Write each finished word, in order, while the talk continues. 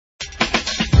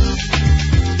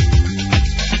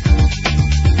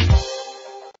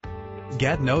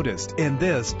Get noticed in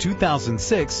this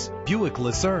 2006 Buick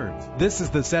Lucerne. This is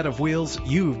the set of wheels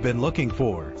you've been looking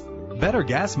for. Better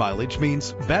gas mileage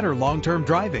means better long-term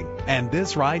driving, and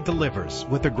this ride delivers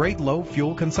with a great low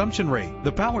fuel consumption rate.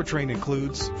 The powertrain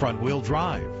includes front-wheel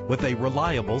drive with a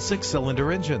reliable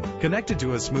 6-cylinder engine connected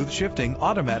to a smooth shifting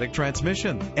automatic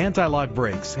transmission. Anti-lock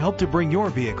brakes help to bring your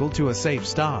vehicle to a safe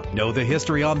stop. Know the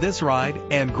history on this ride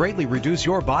and greatly reduce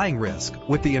your buying risk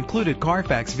with the included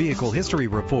Carfax Vehicle History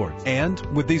Report. And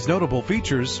with these notable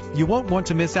features, you won't want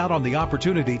to miss out on the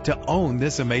opportunity to own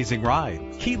this amazing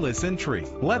ride. Keyless entry,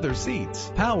 leather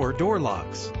seats, power door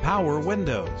locks, power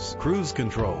windows, cruise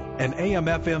control, an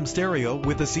AM/FM stereo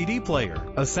with a CD player,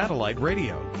 a satellite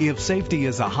radio. If safety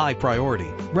is a high priority,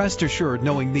 rest assured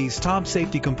knowing these top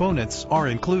safety components are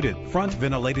included: front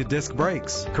ventilated disc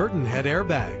brakes, curtain head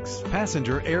airbags,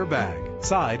 passenger airbag,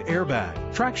 side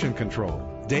airbag, traction control,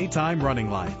 daytime running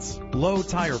lights, low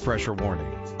tire pressure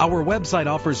warning. Our website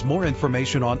offers more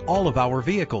information on all of our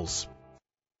vehicles.